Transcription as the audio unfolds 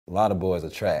a lot of boys are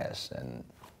trash, and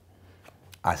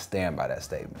I stand by that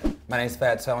statement. My name's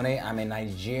Fat Tony. I'm a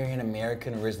Nigerian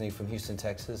American originally from Houston,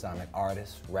 Texas. I'm an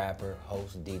artist, rapper,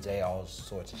 host, DJ, all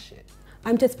sorts of shit.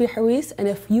 I'm Tisby Harwis, and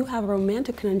if you have a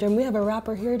romantic conundrum, we have a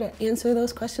rapper here to answer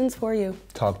those questions for you.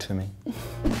 Talk to me.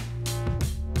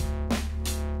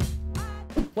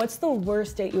 What's the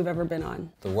worst date you've ever been on?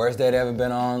 The worst date I've ever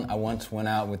been on, I once went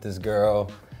out with this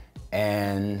girl,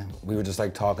 and we were just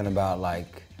like talking about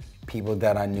like people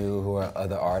that I knew who are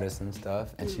other artists and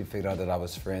stuff, and she figured out that I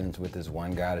was friends with this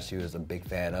one guy that she was a big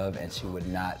fan of, and she would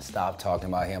not stop talking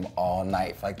about him all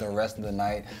night. For like the rest of the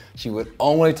night, she would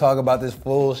only talk about this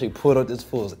fool. She put up this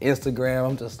fool's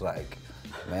Instagram. I'm just like,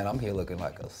 man, I'm here looking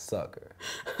like a sucker.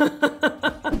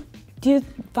 Do you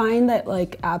find that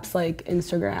like apps like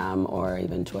Instagram or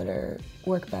even Twitter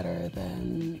work better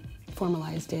than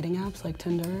formalized dating apps like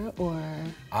Tinder, or?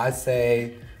 I'd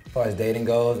say, as far as dating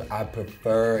goes, I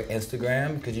prefer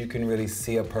Instagram because you can really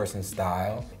see a person's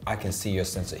style. I can see your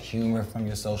sense of humor from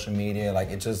your social media. Like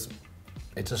it just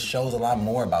shows a lot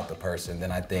more about the person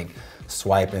than I think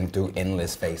swiping through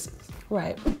endless faces.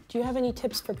 Right. Do you have any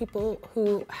tips for people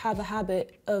who have a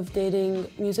habit of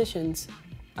dating musicians,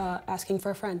 asking for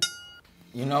a friend?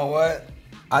 You know what?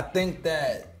 I think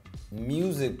that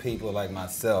music people like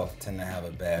myself tend to have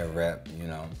a bad rep, you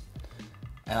know?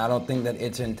 And I don't think that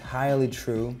it's entirely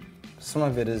true. Some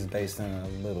of it is based on a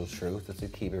little truth, just to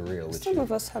keep it real with you. Some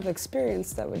of us have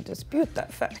experience that would dispute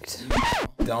that fact.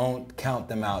 Don't count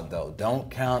them out though.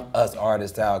 Don't count us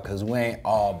artists out, because we ain't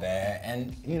all bad.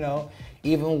 And you know,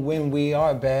 even when we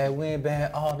are bad, we ain't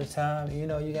bad all the time. You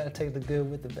know, you gotta take the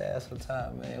good with the bad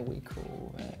sometimes, man. We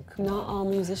cool, man. Come Not on. all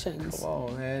musicians. Come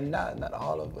on, man. Not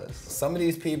all of us. Some of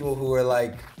these people who are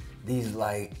like, these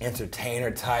like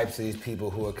entertainer types, these people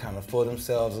who are kind of full of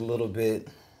themselves a little bit,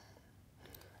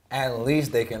 at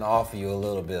least they can offer you a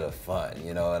little bit of fun,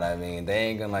 you know what I mean? They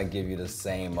ain't gonna like give you the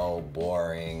same old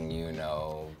boring, you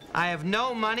know. I have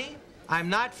no money, I'm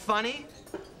not funny,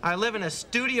 I live in a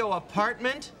studio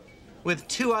apartment with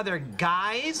 2 other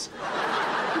guys.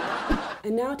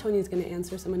 And now Tony's gonna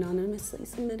answer some anonymously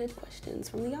submitted questions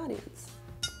from the audience.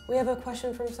 We have a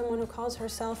question from someone who calls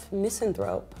herself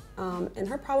Misanthrope, and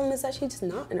her problem is that she's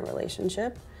not in a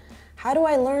relationship. How do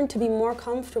I learn to be more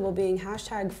comfortable being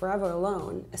 #forever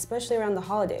alone, especially around the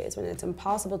holidays when it's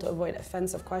impossible to avoid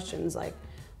offensive questions like,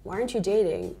 why aren't you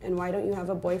dating, and why don't you have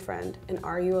a boyfriend, and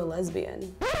are you a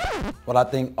lesbian? Well, I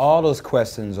think all those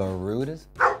questions are rude as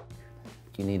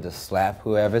you need to slap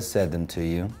whoever said them to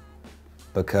you,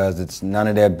 because it's none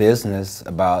of their business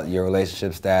about your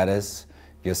relationship status,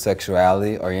 your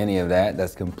sexuality, or any of that.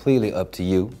 That's completely up to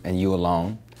you and you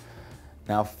alone.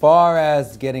 Now, far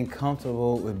as getting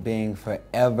comfortable with being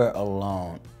forever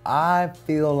alone, I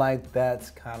feel like that's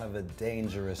kind of a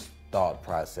dangerous thought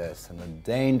process and a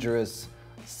dangerous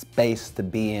space to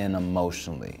be in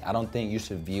emotionally. I don't think you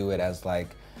should view it as like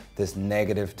this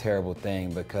negative, terrible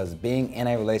thing, because being in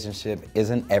a relationship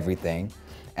isn't everything.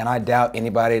 And I doubt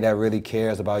anybody that really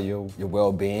cares about your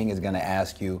well-being is gonna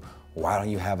ask you, why don't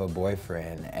you have a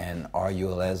boyfriend, and are you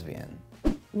a lesbian?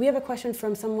 We have a question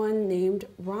from someone named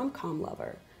Rom-Com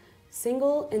Lover.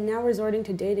 Single and now resorting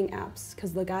to dating apps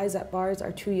because the guys at bars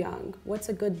are too young. What's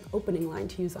a good opening line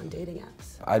to use on dating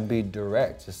apps? I'd be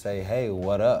direct, just say, hey,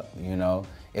 what up, you know?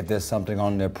 If there's something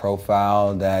on their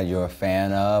profile that you're a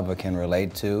fan of or can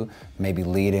relate to, maybe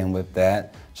lead in with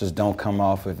that. Just don't come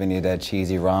off with any of that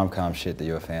cheesy rom-com shit that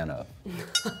you're a fan of.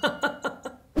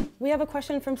 We have a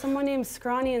question from someone named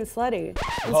Scrawny and Slutty.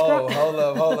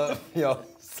 Hold up. Yo,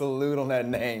 salute on that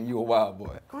name, you a wild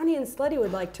boy. Scrawny and Slutty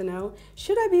would like to know,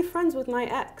 should I be friends with my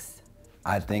ex?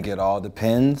 I think it all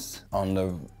depends on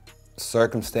the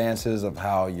circumstances of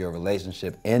how your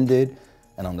relationship ended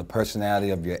and on the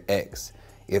personality of your ex.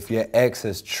 If your ex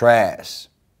is trash,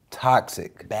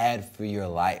 toxic, bad for your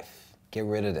life, get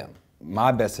rid of them.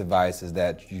 My best advice is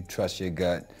that you trust your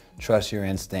gut, trust your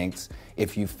instincts.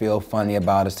 If you feel funny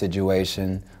about a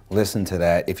situation, listen to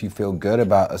that. If you feel good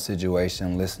about a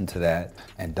situation, listen to that,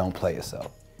 and don't play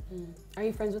yourself. Are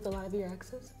you friends with a lot of your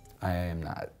exes? I am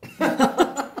not.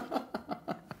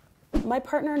 My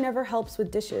partner never helps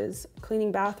with dishes,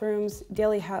 cleaning bathrooms,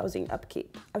 daily housing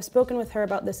upkeep. I've spoken with her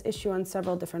about this issue on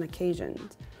several different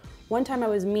occasions. One time I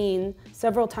was mean,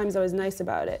 several times I was nice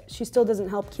about it. She still doesn't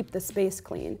help keep the space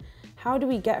clean. How do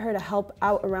we get her to help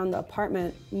out around the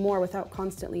apartment more without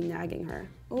constantly nagging her?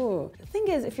 Ooh, the thing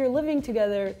is, if you're living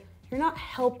together, you're not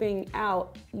helping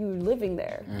out, you're living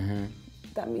there.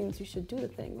 That means you should do the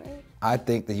thing, right? I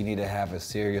think that you need to have a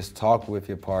serious talk with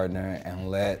your partner and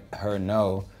let her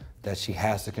know that she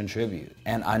has to contribute.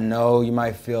 And I know you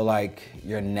might feel like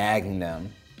you're nagging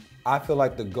them, I feel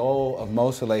like the goal of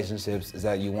most relationships is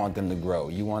that you want them to grow.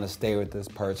 You want to stay with this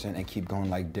person and keep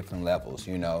going like different levels,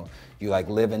 you know? You like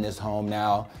live in this home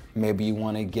now, maybe you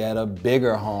want to get a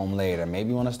bigger home later, maybe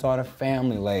you want to start a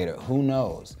family later, who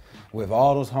knows? With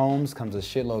all those homes comes a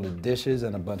shitload of dishes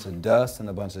and a bunch of dust and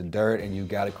a bunch of dirt, and you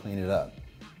got to clean it up.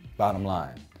 Bottom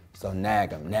line. So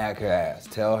nag them, nag her ass,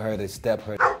 tell her to step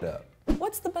her up.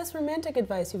 What's the best romantic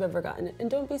advice you've ever gotten? And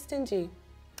don't be stingy.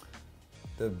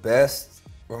 The best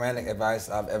romantic advice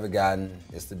I've ever gotten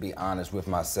is to be honest with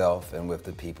myself and with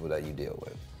the people that you deal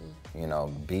with. You know,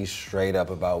 be straight up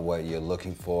about what you're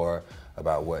looking for,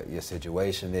 about what your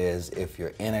situation is. If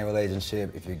you're in a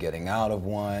relationship, if you're getting out of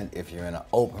one, if you're in an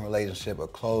open relationship, a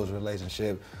closed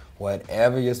relationship,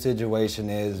 whatever your situation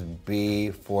is,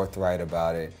 be forthright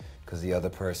about it, because the other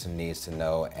person needs to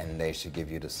know and they should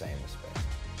give you the same respect.